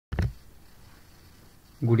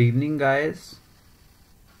Good evening, guys.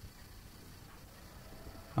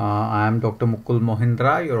 I am Dr. Mukul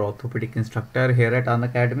Mohindra, your orthopedic instructor here at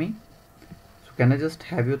Unacademy. So can I just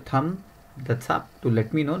have your thumb that's up to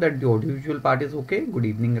let me know that the audiovisual part is okay? Good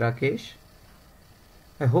evening, Rakesh.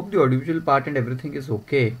 I hope the audiovisual part and everything is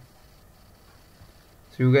okay.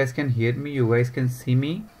 So you guys can hear me, you guys can see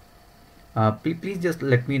me. Please just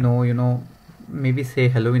let me know, maybe say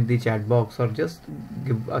hello in the chat box or just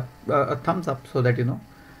give a thumbs up so that,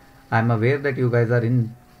 I'm aware that you guys are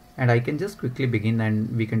in and I can just quickly begin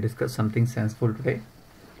and we can discuss something senseful today.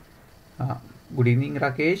 Good evening,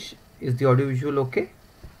 Rakesh. Is the audio visual okay?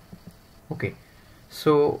 Okay.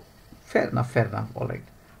 So fair enough. All right.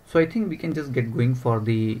 So I think we can just get going for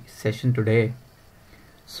the session today.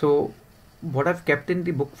 So what I've kept in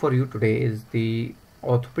the book for you today is the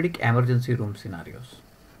Orthopedic Emergency Room Scenarios.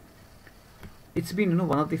 It's been,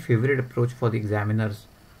 one of the favorite approach for the examiners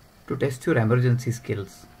to test your emergency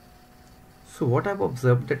skills. So what I've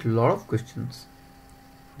observed that a lot of questions,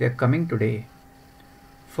 they are coming today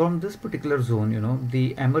from this particular zone,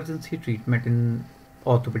 the emergency treatment in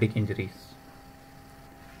orthopedic injuries.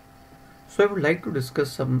 So I would like to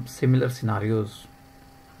discuss some similar scenarios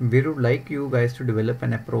where I would like you guys to develop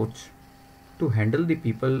an approach to handle the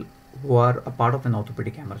people who are a part of an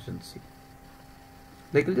orthopedic emergency.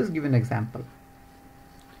 Like I'll just give an example.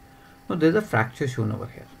 Now there's a fracture shown over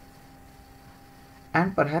here.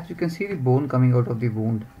 And perhaps you can see the bone coming out of the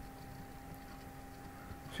wound.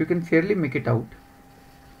 So you can fairly make it out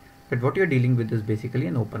that what you're dealing with is basically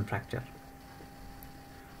an open fracture.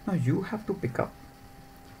 Now you have to pick up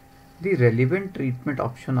the relevant treatment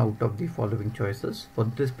option out of the following choices for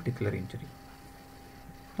this particular injury.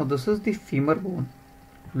 Now this is the femur bone,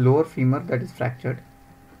 lower femur that is fractured.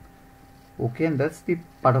 Okay, and that's the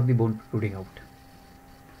part of the bone protruding out.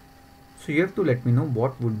 So you have to let me know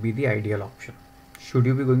what would be the ideal option. Should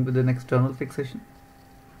you be going with an external fixation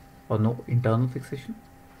or no internal fixation?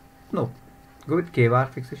 No, go with K-wire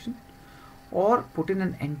fixation or put in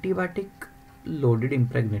an antibiotic loaded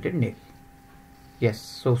impregnated nail. Yes,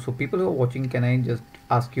 so people who are watching, can I just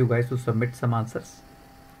ask you guys to submit some answers?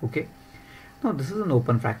 Okay. Now this is an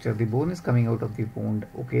open fracture. The bone is coming out of the wound.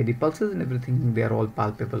 Okay, the pulses and everything, they are all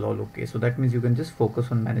palpable, all okay. So that means you can just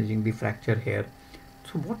focus on managing the fracture here.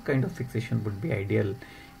 So what kind of fixation would be ideal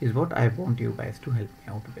is what I want you guys to help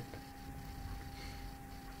me out with.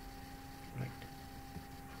 Right.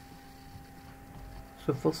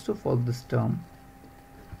 So first of all, this term,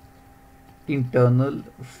 internal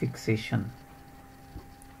fixation.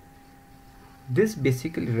 This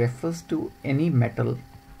basically refers to any metal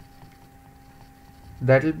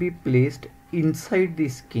that will be placed inside the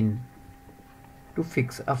skin to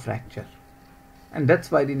fix a fracture. And that's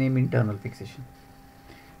why the name internal fixation.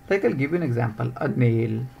 Like I'll give you an example, a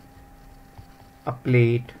nail, a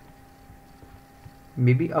plate,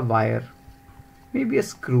 maybe a wire, maybe a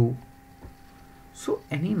screw. So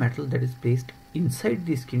any metal that is placed inside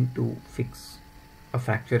the skin to fix a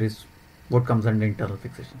fracture is what comes under internal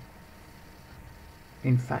fixation.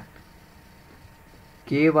 In fact,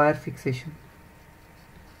 K-wire fixation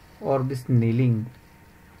or this nailing,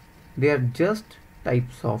 they are just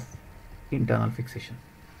types of internal fixation.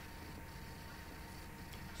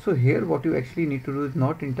 So here what you actually need to do is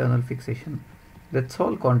not internal fixation. That's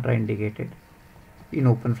all contraindicated in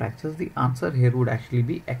open fractures. The answer here would actually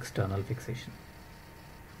be external fixation.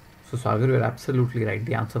 So Sagar, you are absolutely right.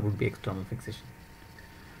 The answer would be external fixation.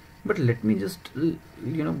 But let me just,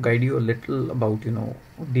 guide you a little about,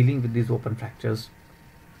 dealing with these open fractures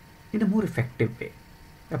in a more effective way,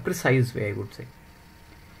 a precise way, I would say.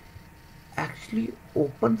 Actually,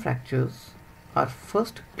 open fractures are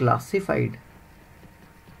first classified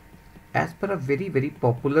as per a very, very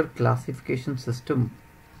popular classification system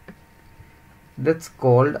that's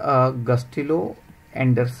called a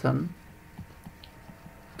Gustello-Anderson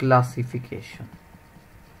classification.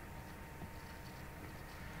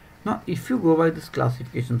 Now, if you go by this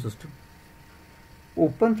classification system,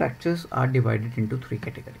 open fractures are divided into three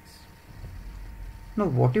categories. Now,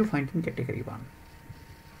 what you find in category 1?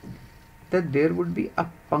 That there would be a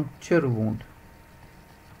puncture wound.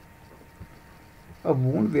 A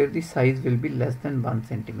wound where the size will be less than 1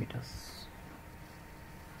 centimeters.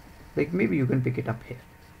 Like maybe you can pick it up here.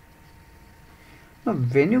 Now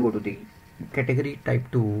when you go to the category type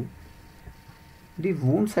 2, the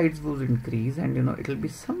wound size will increase and it will be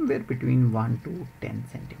somewhere between 1 to 10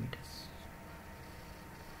 centimeters.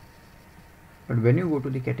 But when you go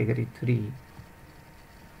to the category 3,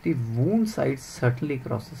 the wound size certainly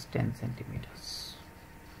crosses 10 centimeters.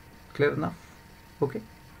 Clear enough? Okay.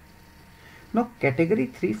 Now category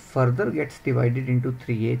 3 further gets divided into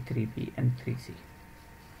 3A, 3B and 3C.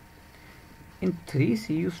 In 3C,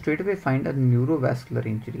 you straight away find a neurovascular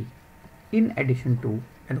injury in addition to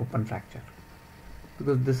an open fracture,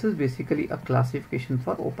 because this is basically a classification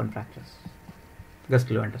for open fractures.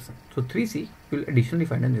 Gustilo-Anderson. So 3C, you will additionally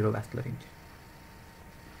find a neurovascular injury.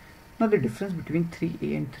 Now the difference between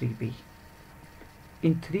 3A and 3B.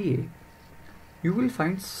 In 3A, you will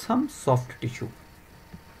find some soft tissue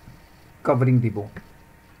covering the bone.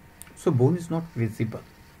 So bone is not visible.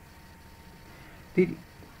 The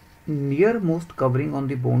nearmost covering on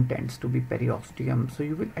the bone tends to be periosteum, so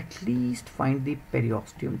you will at least find the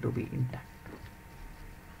periosteum to be intact.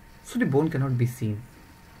 So the bone cannot be seen.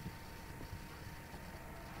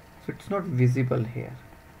 So it's not visible here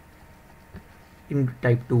in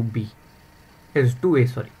type 2B. Yes,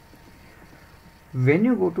 2A, sorry. When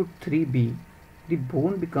you go to 3B, the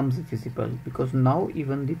bone becomes visible because now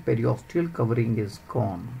even the periosteal covering is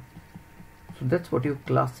gone. So that's what you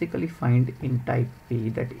classically find in type B,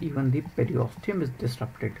 that even the periosteum is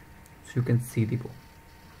disrupted, so you can see the bone.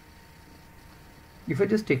 If I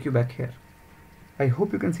just take you back here, I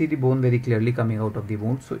hope you can see the bone very clearly coming out of the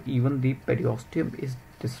wound. So even the periosteum is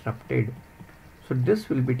disrupted. So this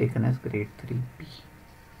will be taken as grade 3B.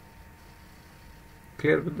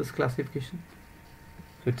 Clear with this classification?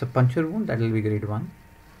 So it's a puncture wound, that will be grade 1.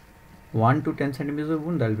 1 to 10 centimeters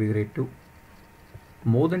wound, that will be grade 2.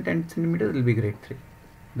 More than 10 centimeters will be grade 3.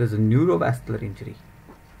 There's a neurovascular injury.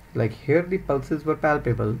 Like here the pulses were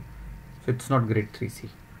palpable, so it's not grade 3C.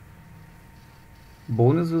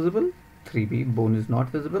 Bone is visible, 3B. Bone is not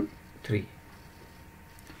visible, 3.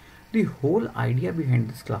 The whole idea behind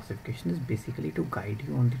this classification is basically to guide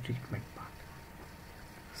you on the treatment part.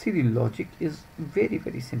 See, the logic is very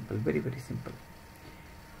simple, very simple.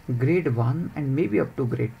 Grade 1 and maybe up to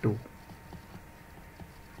grade 2,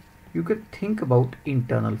 you could think about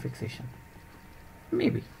internal fixation,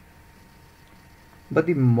 maybe. But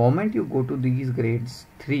the moment you go to these grades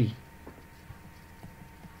 3,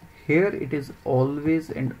 here it is always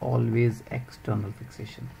and always external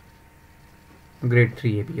fixation. Grade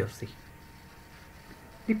 3A, B or C.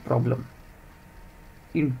 The problem,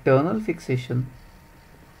 internal fixation,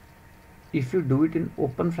 if you do it in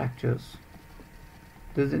open fractures,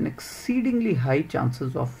 there is an exceedingly high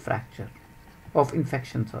chances of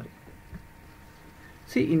infection.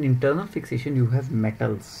 See, in internal fixation you have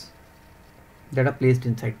metals that are placed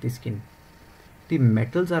inside the skin. The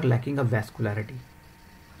metals are lacking a vascularity.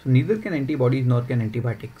 So neither can antibodies nor can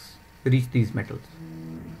antibiotics reach these metals.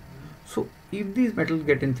 So if these metals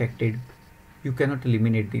get infected, you cannot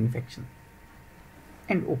eliminate the infection.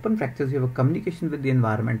 And open fractures, you have a communication with the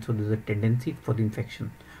environment, so there is a tendency for the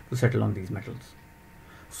infection to settle on these metals.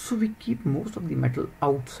 So we keep most of the metal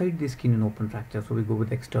outside the skin in open fracture. So we go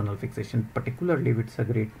with external fixation, particularly if it's a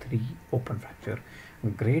grade 3 open fracture.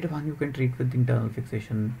 Grade 1 you can treat with internal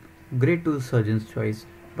fixation. Grade 2 is surgeon's choice,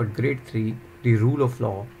 but grade 3, the rule of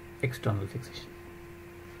law, external fixation.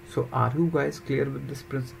 So are you guys clear with this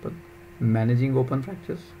principle? Managing open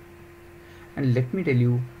fractures? And let me tell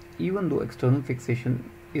you, even though external fixation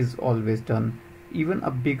is always done, even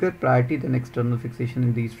a bigger priority than external fixation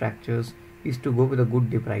in these fractures is to go with a good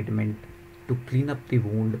debridement to clean up the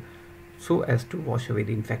wound so as to wash away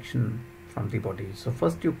the infection from the body. So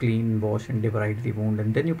first you clean, wash and debride the wound,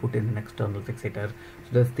 and then you put in an external fixator. So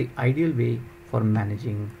that's the ideal way for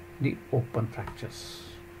managing the open fractures.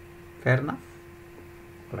 Fair enough?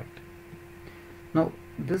 Correct. Now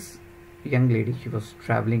this young lady, she was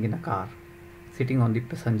traveling in a car, sitting on the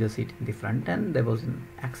passenger seat in the front, and there was an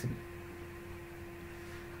accident.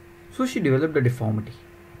 So she developed a deformity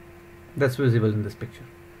that's visible in this picture,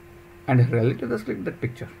 and her relative has clicked that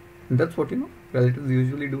picture. And that's what relatives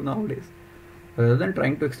usually do nowadays. Rather than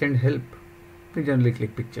trying to extend help, they generally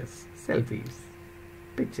click pictures, selfies,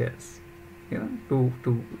 pictures,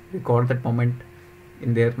 to record that moment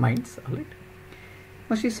in their minds. Alright.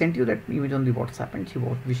 Now she sent you that image on the WhatsApp, and she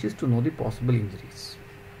wishes to know the possible injuries.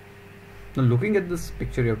 Now looking at this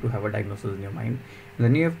picture, you have to have a diagnosis in your mind, and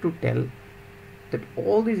then you have to tell that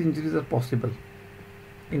all these injuries are possible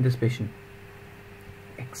in this patient,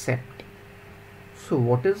 except, so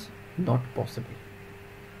what is not possible?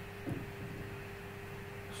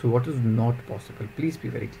 So what is not possible? Please be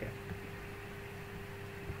very clear.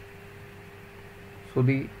 So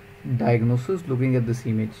the diagnosis, looking at this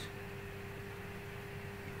image,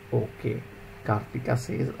 okay, Kartika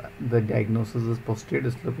says the diagnosis is posterior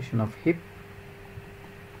dislocation of hip.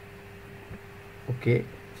 Okay,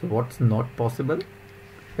 so what's not possible?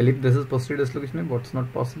 Well, if this is posterior dislocation, what's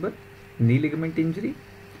not possible? Knee ligament injury?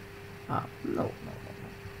 No.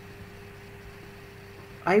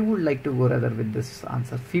 I would like to go rather with this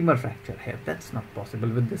answer, femur fracture here. That's not possible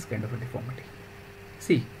with this kind of a deformity.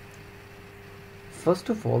 See, First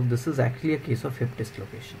of all, this is actually a case of hip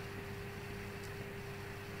dislocation.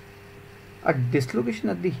 A dislocation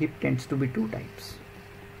at the hip tends to be two types.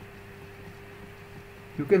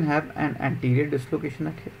 You can have an anterior dislocation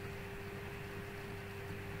at hip,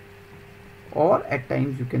 or at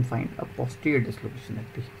times you can find a posterior dislocation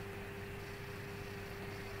at the hip.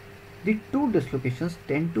 The two dislocations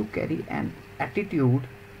tend to carry an attitude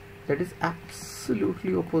that is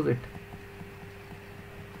absolutely opposite.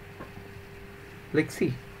 Like,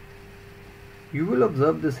 see, you will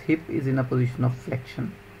observe this hip is in a position of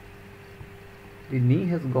flexion, the knee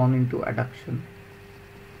has gone into adduction,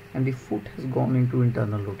 and the foot has gone into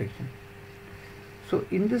internal rotation. So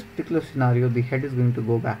in this particular scenario, the head is going to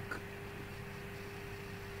go back.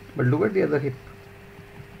 But look at the other hip.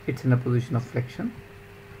 It's in a position of flexion,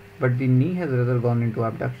 but the knee has rather gone into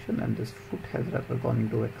abduction and this foot has rather gone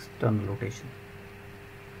into external rotation.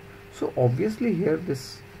 So obviously here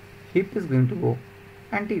this hip is going to go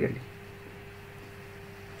anteriorly.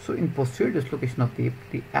 So in posterior dislocation of the hip,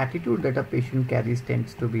 the attitude that a patient carries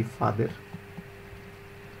tends to be farther,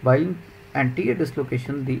 while in anterior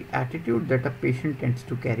dislocation, the attitude that a patient tends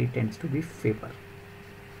to carry tends to be favor.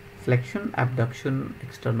 Flexion, abduction,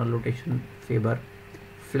 external rotation, favor.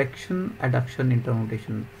 Flexion, adduction, internal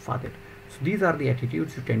rotation, farther. So these are the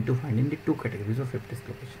attitudes you tend to find in the two categories of hip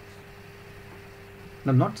dislocations.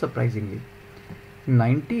 Now, not surprisingly,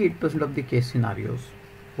 98% of the case scenarios,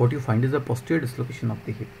 what you find is a posterior dislocation of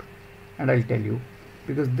the hip. And I'll tell you,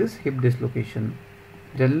 because this hip dislocation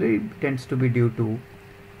generally tends to be due to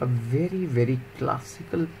a very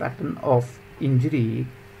classical pattern of injury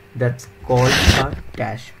that's called a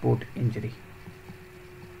dashboard injury.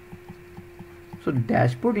 So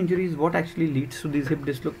dashboard injury is what actually leads to these hip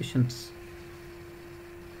dislocations.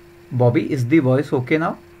 Bobby, is the voice okay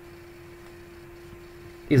now?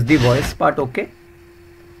 Is the voice part okay?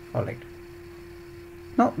 Alright.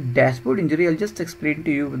 Now dashboard injury, I'll just explain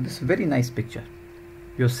to you with this very nice picture.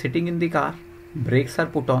 You're sitting in the car, brakes are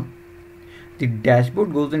put on, the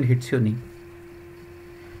dashboard goes and hits your knee.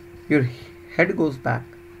 Your head goes back,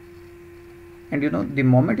 and the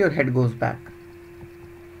moment your head goes back,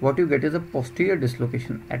 what you get is a posterior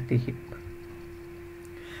dislocation at the hip.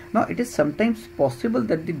 Now it is sometimes possible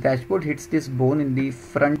that the dashboard hits this bone in the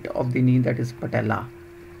front of the knee, that is patella.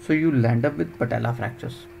 So you land up with patella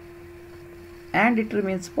fractures. And it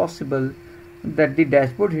remains possible that the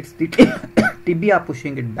dashboard hits the tibia,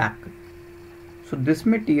 pushing it back. So this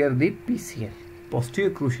may tear the PCL,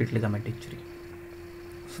 posterior cruciate ligament injury.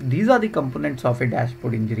 So these are the components of a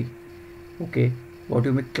dashboard injury. Okay, what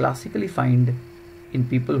you may classically find in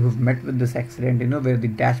people who've met with this accident, where the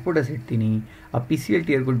dashboard has hit the knee, a PCL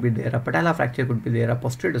tear could be there, a patella fracture could be there, a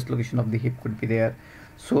posterior dislocation of the hip could be there.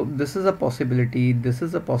 So this is a possibility, this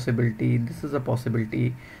is a possibility, this is a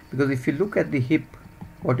possibility, because if you look at the hip,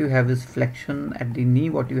 what you have is flexion, at the knee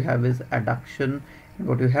what you have is adduction, and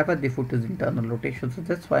what you have at the foot is internal rotation. So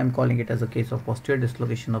that's why I'm calling it as a case of posterior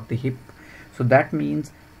dislocation of the hip. So that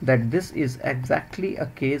means that this is exactly a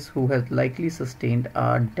case who has likely sustained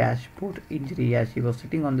a dashboard injury as he was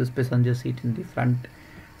sitting on this passenger seat in the front.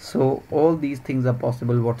 So all these things are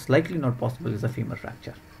possible. What's likely not possible is a femur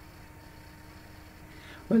fracture.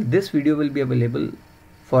 Well, this video will be available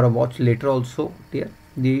for a watch later also, dear.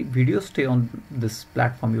 The videos stay on this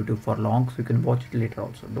platform YouTube for long, so you can watch it later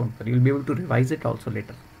also. Don't worry, you'll be able to revise it also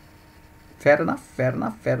later. Fair enough, fair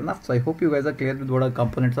enough, fair enough. So I hope you guys are clear with what are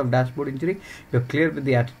components of dashboard injury. You're clear with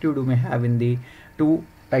the attitude you may have in the two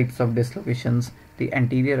types of dislocations, the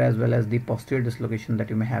anterior as well as the posterior dislocation that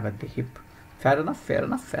you may have at the hip. Fair enough, fair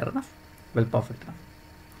enough, fair enough. Well, perfect enough.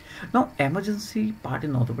 Now, emergency part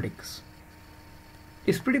in orthopedics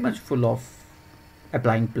is pretty much full of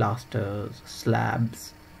applying plasters,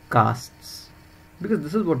 slabs, casts, because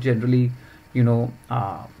this is what generally,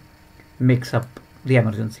 makes up the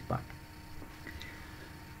emergency part.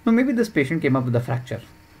 Now, maybe this patient came up with a fracture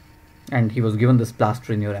and he was given this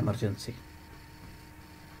plaster in your emergency.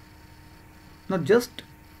 Now, just,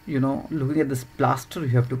 looking at this plaster,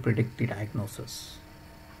 you have to predict the diagnosis.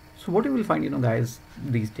 So what you will find, guys,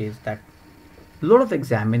 these days, that a lot of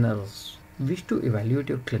examiners wish to evaluate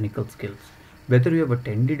your clinical skills, whether you have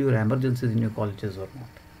attended your emergencies in your colleges or not.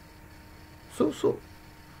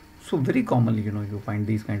 So very commonly, you find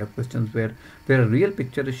these kind of questions where a real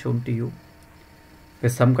picture is shown to you, where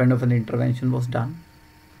some kind of an intervention was done,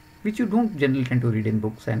 which you don't generally tend to read in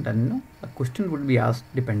books, and then a question would be asked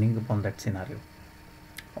depending upon that scenario.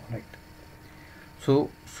 All right. So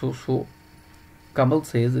Kamal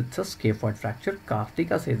says it's a scaphoid fracture.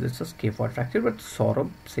 Kartika says it's a scaphoid fracture, but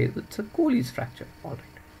Saurabh says it's a Colles fracture. All right.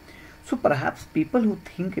 So perhaps people who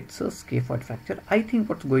think it's a scaphoid fracture, I think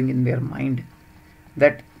what's going in their mind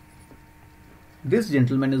that this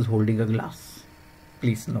gentleman is holding a glass.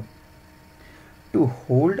 Please know, to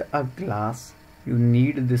hold a glass, you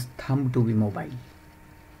need this thumb to be mobile.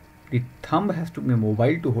 The thumb has to be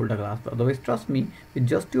mobile to hold a glass. Otherwise, trust me, with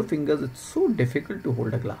just your fingers, it's so difficult to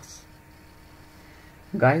hold a glass.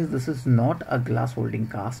 Guys, this is not a glass holding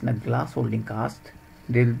cast. In a glass holding cast,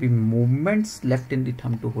 there will be movements left in the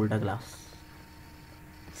thumb to hold a glass.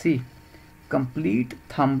 See, complete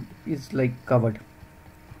thumb is like covered.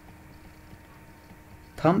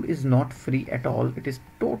 Thumb is not free at all. It is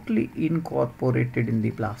totally incorporated in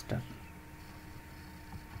the plaster.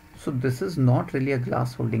 So this is not really a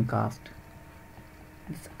glass holding cast.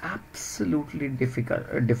 It's absolutely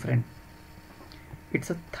different.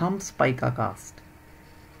 It's a thumb spica cast,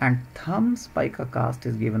 and thumb spica cast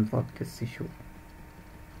is given for this issue,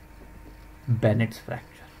 Bennett's fracture.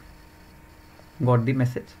 Got the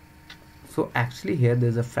message? So actually here there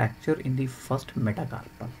is a fracture in the first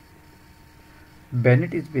metacarpal.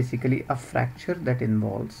 Bennett is basically a fracture that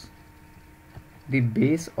involves the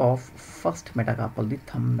base of first metacarpal, the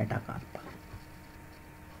thumb metacarpal.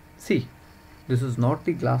 See, this is not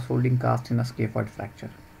the glass holding cast in a scaphoid fracture.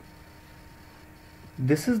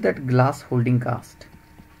 This is that glass holding cast.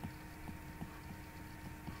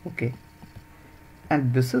 Okay.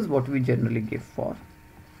 And this is what we generally give for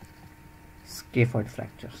scaphoid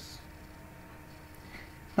fractures.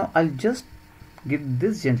 Now I'll just give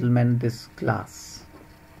this gentleman this glass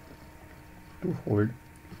to hold.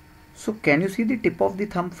 So can you see the tip of the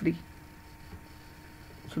thumb free?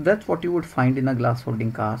 So that's what you would find in a glass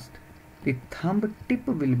holding cast. The thumb tip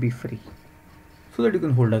will be free so that you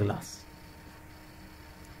can hold a glass.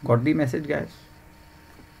 Got the message, guys?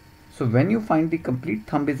 So when you find the complete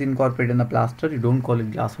thumb is incorporated in the plaster, you don't call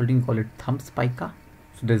it glass holding, you call it thumb spica.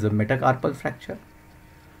 So there's a metacarpal fracture.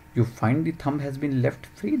 You find the thumb has been left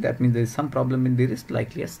free, that means there is some problem in the wrist,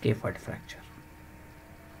 likely a scaphoid fracture.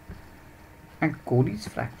 And Colles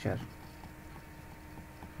fracture,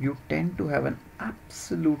 you tend to have an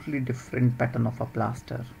absolutely different pattern of a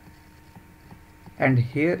plaster. And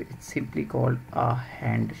here it's simply called a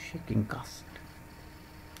hand shaking cast.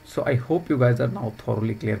 So I hope you guys are now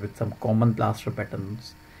thoroughly clear with some common plaster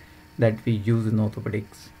patterns that we use in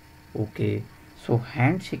orthopedics. Okay, so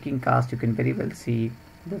hand shaking cast, you can very well see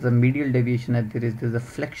there's a medial deviation at the wrist, there's a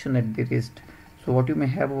flexion at the wrist. So what you may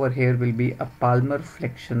have over here will be a palmar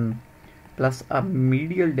flexion plus a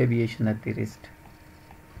medial deviation at the wrist.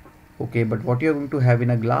 Okay, but what you're going to have in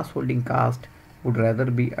a glass holding cast would rather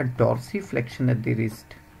be a dorsiflexion at the wrist.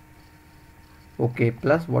 Okay,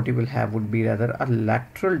 plus what you will have would be rather a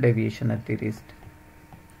lateral deviation at the wrist.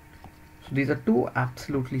 So these are two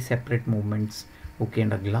absolutely separate movements. Okay,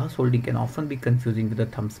 and a glass holding can often be confusing with the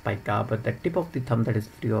thumb spica, but the tip of the thumb that is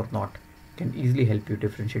free or not can easily help you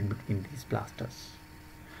differentiate between these plasters.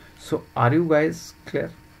 So are you guys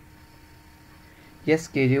clear? Yes,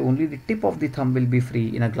 KJ, only the tip of the thumb will be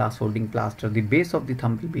free in a glass holding plaster. The base of the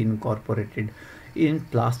thumb will be incorporated. In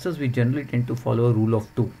plasters, we generally tend to follow a rule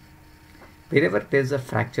of 2. Wherever there is a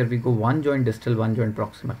fracture, we go one joint distal, one joint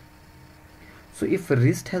proximal. So if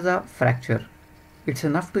wrist has a fracture, it's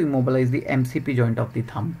enough to immobilize the MCP joint of the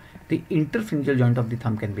thumb. The interphalangeal joint of the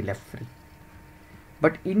thumb can be left free.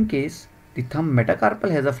 But in case the thumb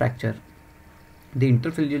metacarpal has a fracture, the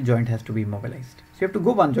interphalangeal joint has to be immobilized. So you have to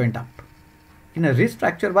go one joint up. In a wrist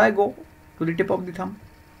fracture, why go to the tip of the thumb?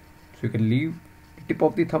 So you can leave the tip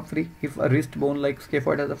of the thumb free if a wrist bone like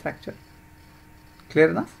scaphoid has a fracture.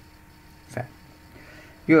 Clear enough? Fair.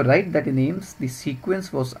 You are right that in AIMS the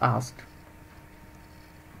sequence was asked.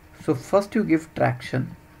 So first you give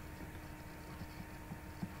traction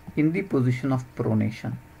in the position of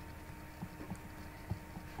pronation,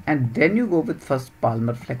 and then you go with first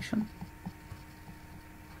palmar flexion,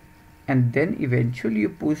 and then eventually you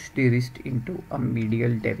push the wrist into a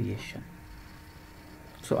medial deviation.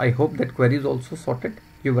 So I hope that query is also sorted,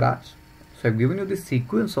 Yuvraj. So I've given you the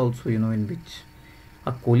sequence also, in which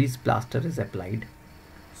a Colles plaster is applied.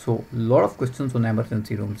 So a lot of questions on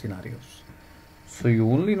emergency room scenarios. So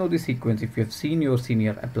you only know the sequence if you have seen your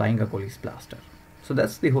senior applying a Colles plaster. So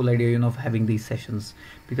that's the whole idea, of having these sessions,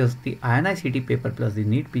 because the INI-CET paper plus the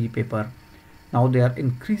NEET PG paper, now they are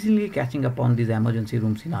increasingly catching up on these emergency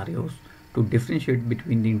room scenarios to differentiate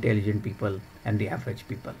between the intelligent people and the average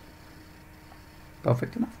people.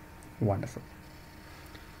 Perfect enough? Wonderful.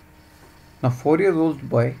 Now 4-year-old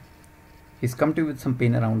boy, he's come to you with some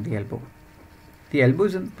pain around the elbow. The elbow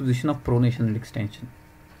is in the position of pronation and extension.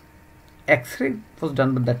 X-ray was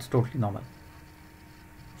done, but that's totally normal.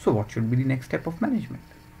 So what should be the next step of management?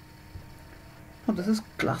 Now this is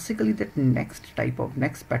classically that next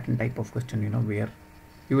pattern type of question, where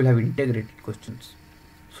you will have integrated questions.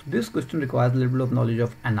 So this question requires a little bit of knowledge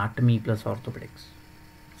of anatomy plus orthopedics.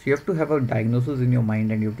 So you have to have a diagnosis in your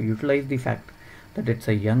mind, and you have to utilize the fact that it's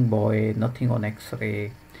a young boy, nothing on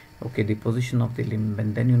X-ray, okay, the position of the limb,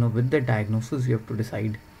 and then with the diagnosis you have to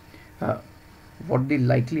decide what the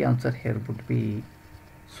likely answer here would be.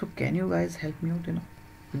 So can you guys help me out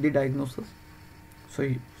with the diagnosis? So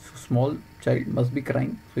small child must be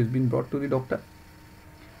crying, so he's been brought to the doctor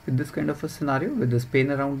with this kind of a scenario, with this pain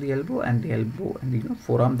around the elbow and the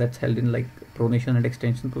forearm that's held in like pronation and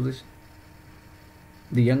extension position.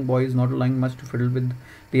 The young boy is not allowing much to fiddle with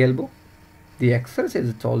the elbow. The X-ray says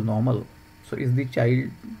it's all normal. So is the child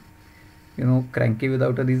cranky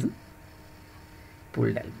without a reason?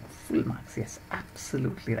 Pulled elbow, full marks. Yes,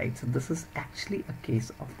 absolutely right. So this is actually a case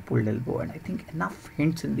of pulled elbow, and I think enough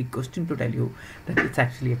hints in the question to tell you that it's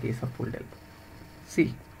actually a case of pulled elbow.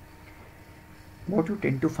 See, what you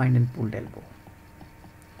tend to find in pulled elbow,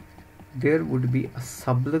 there would be a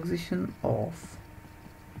subluxation of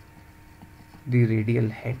the radial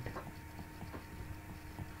head,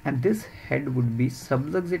 and this head would be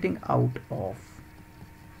subluxating out of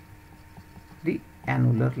the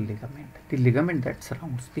annular ligament, the ligament that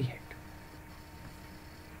surrounds the head.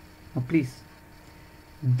 Now please,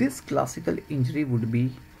 this classical injury would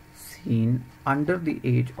be seen under the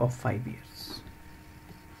age of 5 years,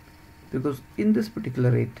 because in this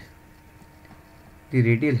particular age the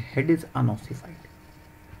radial head is unossified,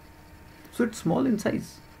 so it's small in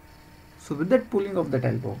size. So with that pulling of that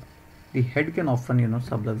elbow, the head can often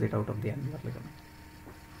subluxate out of the annular ligament.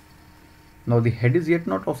 Now the head is yet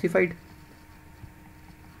not ossified,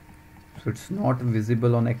 so it's not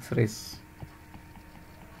visible on X-rays.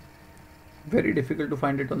 Very difficult to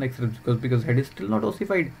find it on X-rays because head is still not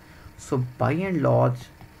ossified. So by and large,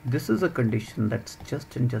 this is a condition that's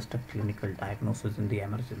just a clinical diagnosis in the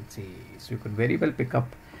emergency. So you could very well pick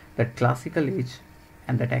up that classical age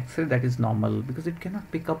and that X-ray that is normal, because it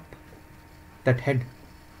cannot pick up that head.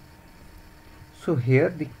 So here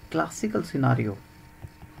the classical scenario,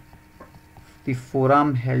 the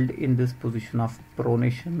forearm held in this position of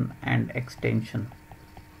pronation and extension,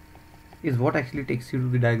 is what actually takes you to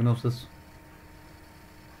the diagnosis.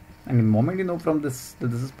 And the moment from this that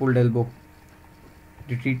this is pulled elbow,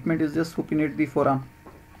 the treatment is just supinate the forearm.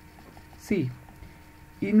 See,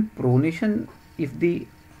 in pronation, if the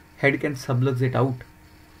head can subluxate out,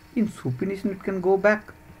 in supination it can go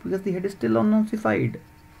back because the head is still unossified.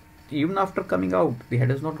 Even after coming out, the head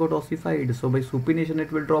has not got ossified, so by supination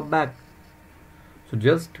it will drop back. So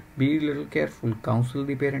just be a little careful, counsel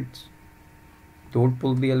the parents. Don't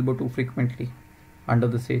pull the elbow too frequently under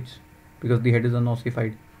the sage because the head is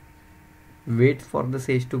unossified. Wait for the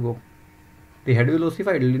sage to go. The head will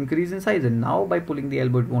ossify, it will increase in size, and now by pulling the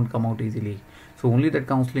elbow it won't come out easily. So only that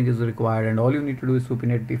counseling is required, and all you need to do is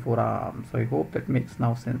supinate the forearm. So I hope that makes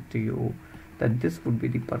now sense to you that this would be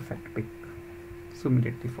the perfect pick.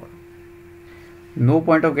 Supinate the forearm. No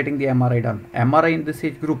point of getting the MRI done. MRI in this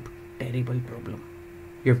age group, terrible problem.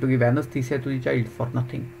 You have to give anesthesia to the child for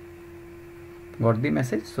nothing. Got the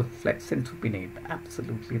message? So flex and supinate,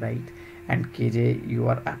 absolutely right. And KJ, you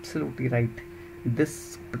are absolutely right.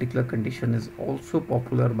 This particular condition is also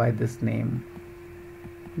popular by this name,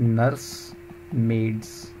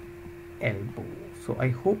 nursemaid's elbow. So I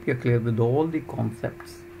hope you're clear with all the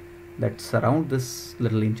concepts that surround this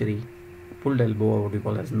little injury, pulled elbow, or what we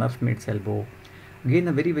call as nursemaid's elbow. Again,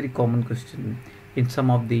 a very common question in some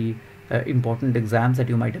of the important exams that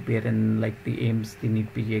you might appear in, like the AIMS, the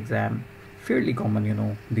NEET PG exam. Fairly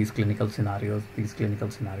common, these clinical scenarios,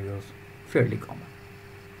 fairly common.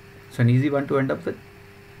 So an easy one to end up with.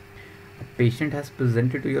 A patient has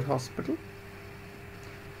presented to your hospital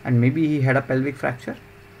and maybe he had a pelvic fracture,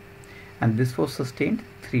 and this was sustained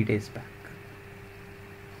 3 days back.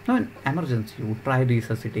 Now in emergency, you would try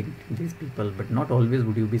resuscitating these people, but not always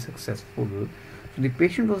would you be successful. So the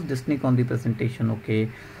patient was dyspneic on the presentation, okay.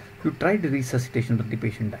 You tried resuscitation, but the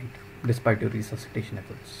patient died despite your resuscitation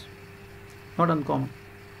efforts. Not uncommon.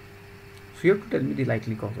 So you have to tell me the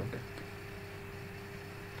likely cause of death.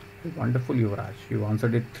 Wonderful, Yuvraj. You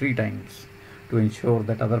answered it 3 times to ensure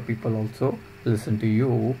that other people also listen to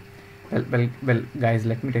you. Well, guys,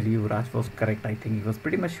 let me tell you, Yuvraj was correct. I think he was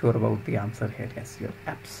pretty much sure about the answer here. Yes, you're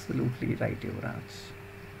absolutely right, Yuvraj.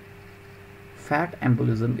 Fat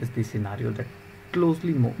embolism is the scenario that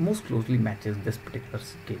most closely matches this particular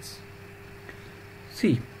case.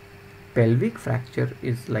 See, pelvic fracture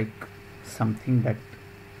is like something that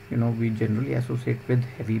we generally associate with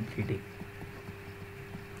heavy bleeding.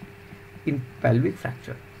 In pelvic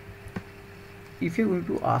fracture, if you're going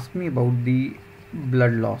to ask me about the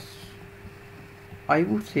blood loss I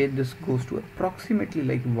would say this goes to approximately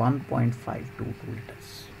like 1.5 to 2 liters.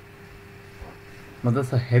 Now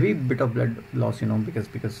that's a heavy bit of blood loss,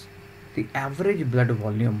 because the average blood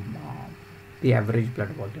volume, guys,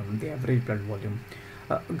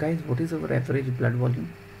 what is our average blood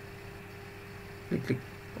volume? Like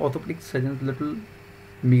orthopedic surgeons little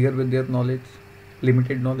meager with their knowledge,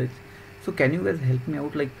 limited knowledge. So can you guys help me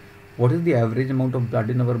out? Like, what is the average amount of blood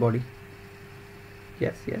in our body?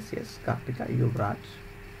 Yes. Kartika, Yuvraj,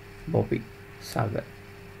 Bobby, Sagar.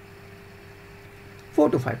 4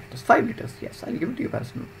 to 5 liters. 5 liters. Yes, I'll give it to you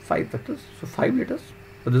personal. 5 liters. So 5 liters.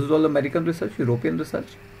 So this is all American research, European research.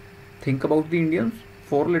 Think about the Indians.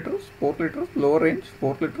 4 liters, lower range,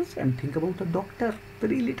 4 liters. And think about the doctor.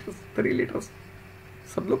 3 liters.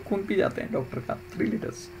 सब लोग खून P जाते हैं doctor का. 3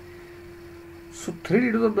 liters. So 3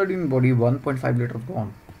 liters of blood in body, 1.5 liters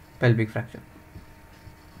gone. Pelvic fracture.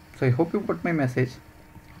 So I hope you got my message.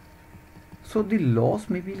 So the loss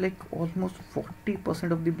may be like almost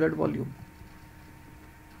 40% of the blood volume.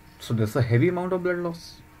 So there's a heavy amount of blood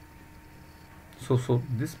loss. So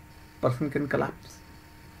this person can collapse.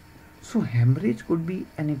 So hemorrhage could be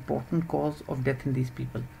an important cause of death in these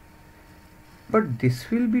people. But this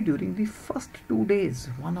will be during the first 2 days,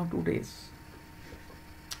 1 or 2 days.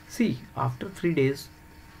 See, after 3 days,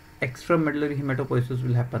 extramedullary hematopoiesis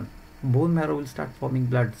will happen. Bone marrow will start forming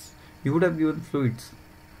bloods. You would have given fluids.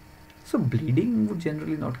 So bleeding would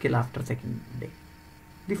generally not kill after second day.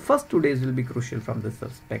 The first 2 days will be crucial from this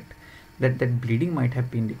aspect, that bleeding might have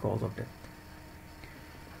been the cause of death.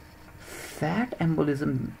 Fat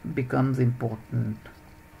embolism becomes important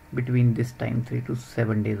between this time, 3 to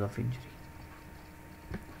 7 days of injury.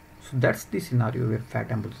 So that's the scenario where fat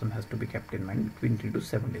embolism has to be kept in mind, between 3 to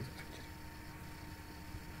 7 days of injury.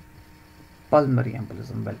 Pulmonary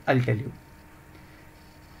embolism, well, I'll tell you.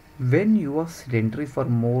 When you are sedentary for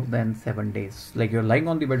more than 7 days, like you're lying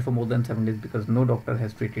on the bed for more than 7 days because no doctor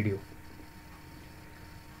has treated you,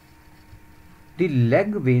 the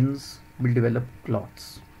leg veins will develop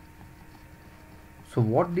clots. So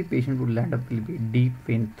what the patient would land up will be deep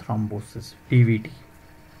vein thrombosis, DVT,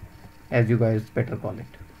 as you guys better call it.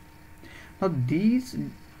 Now these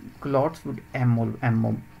clots would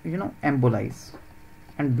embolize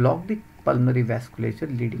and block the pulmonary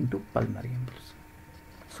vasculature, leading to pulmonary embolism.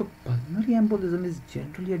 So pulmonary embolism is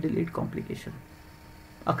generally a delayed complication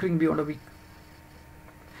occurring beyond a week.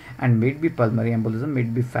 And may it be pulmonary embolism, may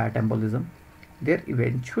it be fat embolism, they're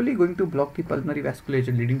eventually going to block the pulmonary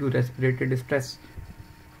vasculature, leading to respiratory distress.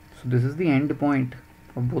 So this is the end point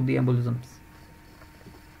of both the embolisms.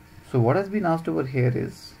 So what has been asked over here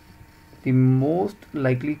is the most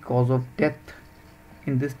likely cause of death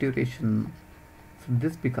in this duration. So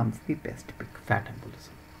this becomes the best pick, fat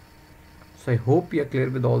embolism. So I hope you are clear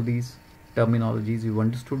with all these terminologies. You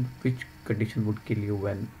understood which condition would kill you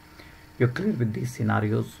when you're clear with these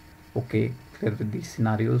scenarios. Okay, clear with these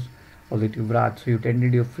scenarios. Alright, Yuvraj, so you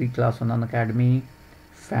attended your free class on Unacademy.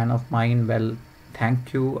 Fan of mine. Well,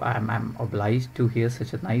 thank you. I'm obliged to hear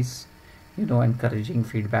such a nice, encouraging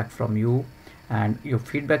feedback from you, and your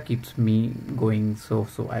feedback keeps me going. So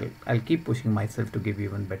I'll keep pushing myself to give you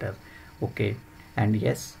even better. Okay, and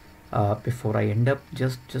yes. Before I end up,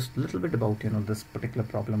 just a little bit about this particular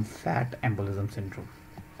problem, fat embolism syndrome.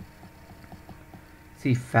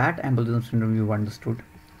 See, fat embolism syndrome, you've understood.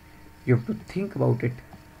 You have to think about it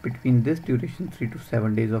between this duration, 3 to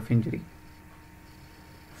 7 days of injury.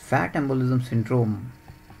 Fat embolism syndrome,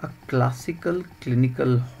 a classical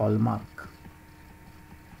clinical hallmark,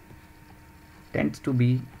 tends to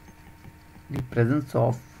be the presence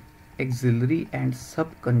of axillary and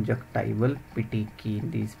subconjunctival petechiae in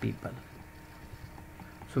these people.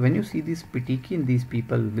 So when you see this petechiae in these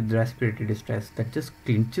people with respiratory distress, that just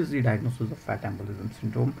clinches the diagnosis of fat embolism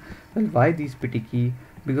syndrome. Well, why these petechiae?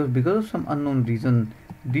 Because of some unknown reason,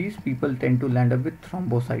 these people tend to land up with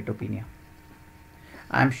thrombocytopenia.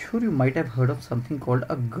 I'm sure you might have heard of something called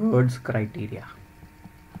a GERD's criteria.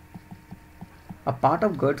 A part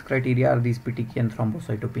of GERD's criteria are these petechiae and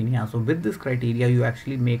thrombocytopenia. So with this criteria, you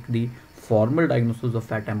actually make the formal diagnosis of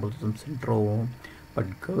fat embolism syndrome.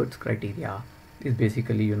 But GERD's criteria is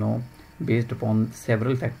basically, based upon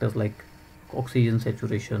several factors like oxygen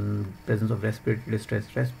saturation, presence of respiratory distress,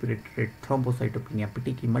 respiratory rate, thrombocytopenia,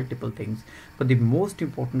 petechiae, multiple things. But the most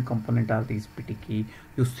important component are these petechiae.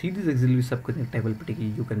 You see these axillary subconjunctival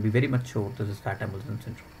petechiae, you can be very much sure this is fat embolism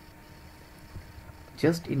syndrome.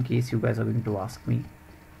 Just in case you guys are going to ask me,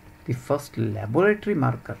 the first laboratory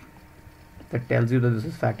marker that tells you that this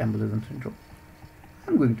is fat embolism syndrome,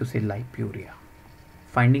 I'm going to say lipuria,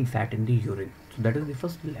 finding fat in the urine. So that is the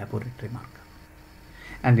first laboratory marker.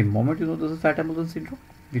 And the moment you know this is fat embolism syndrome,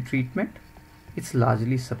 the treatment, It's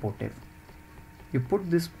largely supportive. You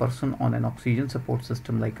put this person on an oxygen support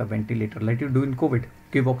system like a ventilator, like you do in COVID,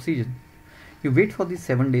 give oxygen. You wait for these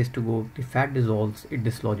 7 days to go, the fat dissolves, it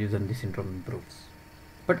dislodges, and the syndrome improves.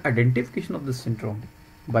 But identification of this syndrome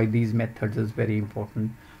by these methods is very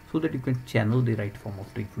important so that you can channel the right form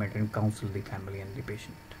of treatment and counsel the family and the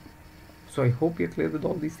patient. So I hope you're clear with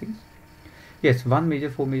all these things. Yes, one major,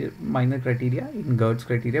 four major, minor criteria in GERD's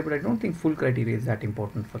criteria, but I don't think full criteria is that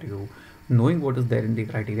important for you. Knowing what is there in the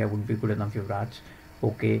criteria would be good enough, Yuvraj.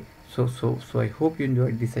 Okay, so I hope you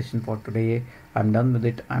enjoyed the session for today. I'm done with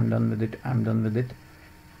it.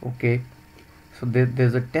 Okay, so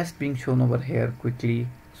there's a test being shown over here quickly.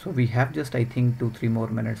 So we have just, I think, 2-3 more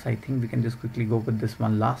minutes. I think we can just quickly go with this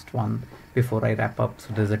one last one before I wrap up.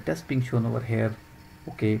 So there's a test being shown over here.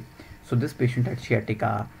 Okay, so this patient had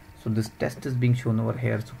sciatica. So this test is being shown over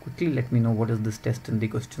here. So quickly let me know what is this test in the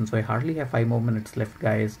question. So I hardly have 5 more minutes left,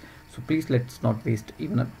 guys. So please let's not waste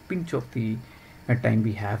even a pinch of the time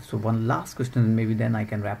we have. So one last question and maybe then I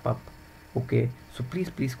can wrap up. Okay, so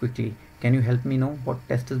please quickly, can you help me know what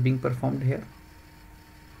test is being performed here?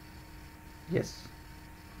 Yes.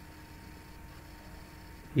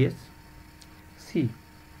 Yes. C.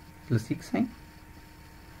 Lasik sign.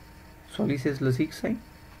 Solly says Lasik sign.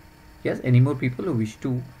 Yes. Any more people who wish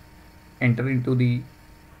to enter into the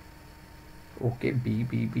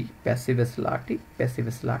B passive SLRT?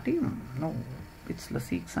 No, it's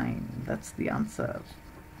Lasik sign. That's the answer.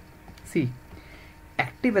 See,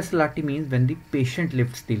 active SLRT means when the patient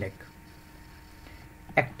lifts the leg.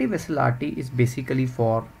 Active SLRT is basically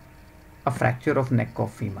for a fracture of neck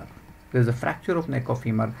of femur. There's a fracture of neck of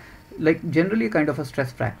femur, like generally a kind of a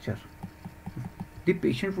stress fracture. The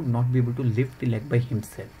patient would not be able to lift the leg by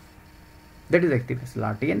himself. That is active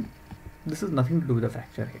SLRT, and this is nothing to do with the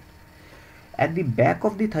fracture here. At the back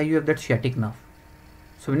of the thigh you have that sciatic nerve.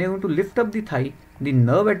 So when you are going to lift up the thigh, the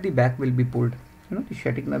nerve at the back will be pulled. You know, the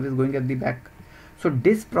sciatic nerve is going at the back. So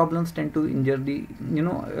disc problems tend to injure the,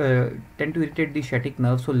 tend to irritate the sciatic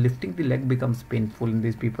nerve. So lifting the leg becomes painful in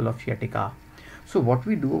these people of sciatica. So what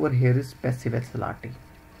we do over here is passive SLRT.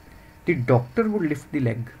 The doctor would lift the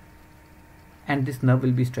leg and this nerve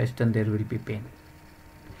will be stretched and there will be pain.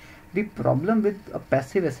 The problem with a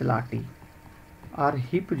passive SLRT are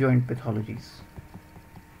hip joint pathologies.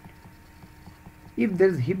 If there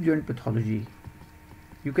is hip joint pathology,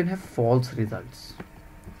 you can have false results.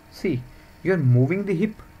 See, you are moving the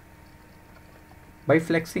hip by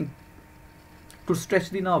flexing to stretch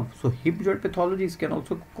the nerve. So hip joint pathologies can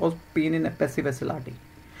also cause pain in a passive SLRT.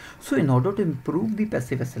 So in order to improve the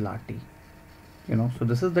passive SLRT, so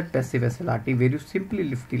this is that passive SLRT where you simply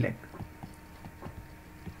lift the leg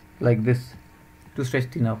like this to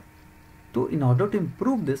stretch the nerve. So in order to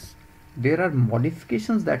improve this, there are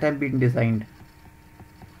modifications that have been designed,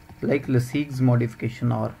 like Lasik's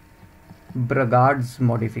modification or Bragard's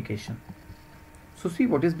modification. So see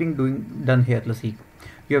what is being done here, Lasik.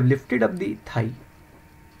 You have lifted up the thigh,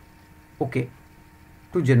 okay,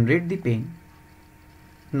 to generate the pain.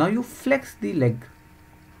 Now you flex the leg,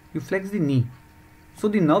 you flex the knee, so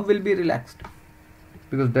the nerve will be relaxed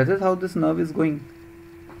because that is how this nerve is going.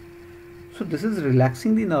 So this is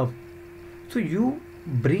relaxing the nerve. So you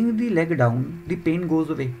bring the leg down, the pain goes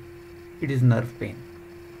away. It is nerve pain.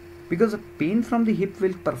 Because the pain from the hip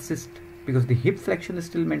will persist because the hip flexion is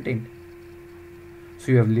still maintained.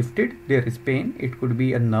 So you have lifted, there is pain. It could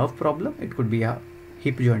be a nerve problem, it could be a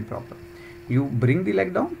hip joint problem. You bring the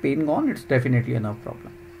leg down, pain gone, it's definitely a nerve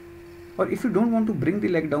problem. Or if you don't want to bring the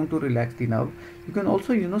leg down to relax the nerve, you can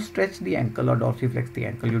also, stretch the ankle or dorsiflex the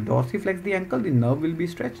ankle. You dorsiflex the ankle, the nerve will be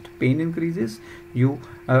stretched, pain increases. You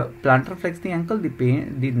plantar flex the ankle, the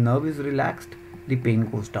nerve is relaxed, the pain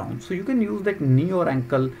goes down. So you can use that knee or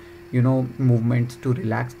ankle, movements to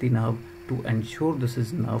relax the nerve to ensure this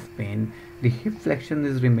is nerve pain. The hip flexion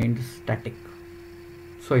is remained static.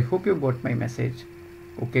 So I hope you got my message.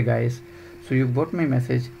 Okay, guys. So you got my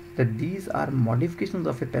message that these are modifications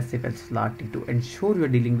of a passive SLRT to ensure you are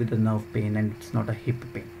dealing with the nerve pain and it's not a hip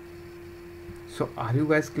pain. So are you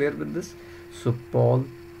guys clear with this? So Paul,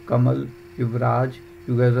 Kamal, Yuvraj,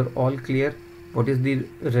 you guys are all clear. What is the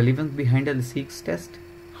relevance behind a Lasik's test?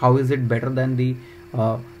 How is it better than the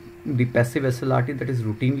passive SLRT that is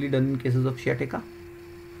routinely done in cases of sciatica?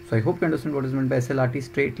 So I hope you understand what is meant by SLRT,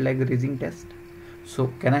 straight leg raising test.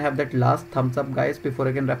 So can I have that last thumbs up, guys, before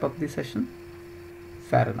I can wrap up the session?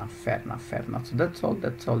 Fair enough. So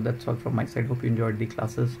that's all from my side. Hope you enjoyed the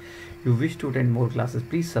classes. You wish to attend more classes,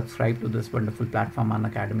 please subscribe to this wonderful platform,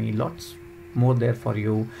 Unacademy. Lots more there for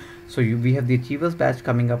you. So we have the Achievers batch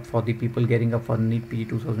coming up for the people getting up for NEET PG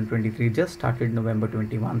 2023. Just started November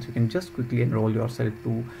 21, so you can just quickly enroll yourself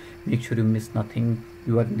to make sure you miss nothing.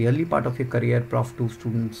 You are in the early part of your career, Prof 2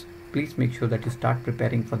 students. Please make sure that you start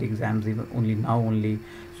preparing for the exams even only,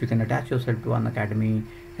 so you can attach yourself to Unacademy,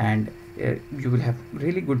 and you will have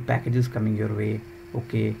really good packages coming your way.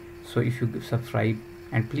 Okay, so if you subscribe,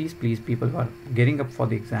 and please people who are getting up for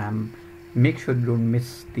the exam, make sure you don't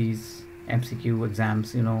miss these MCQ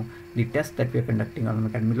exams, the test that we are conducting on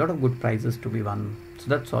Unacademy. A lot of good prizes to be won. So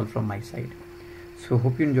that's all from my side. So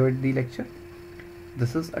hope you enjoyed the lecture.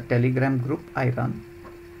 This is a Telegram group I run,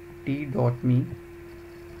 t.me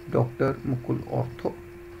Dr Mukul Ortho.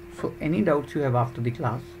 So any doubts you have after the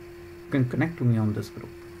class, you can connect to me on this group.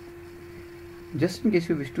 Just in case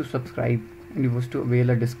you wish to subscribe and you wish to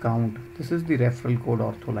avail a discount, this is the referral code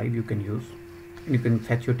OrthoLive you can use, and you can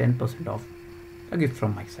fetch your 10% off, a gift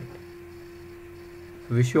from my side.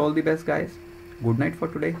 Wish you all the best, guys. Good night for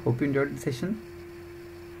today. Hope you enjoyed the session.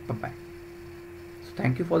 Bye bye. So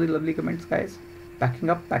thank you for the lovely comments, guys. Packing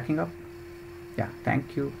up. Yeah,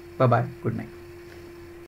 thank you. Bye bye. Good night.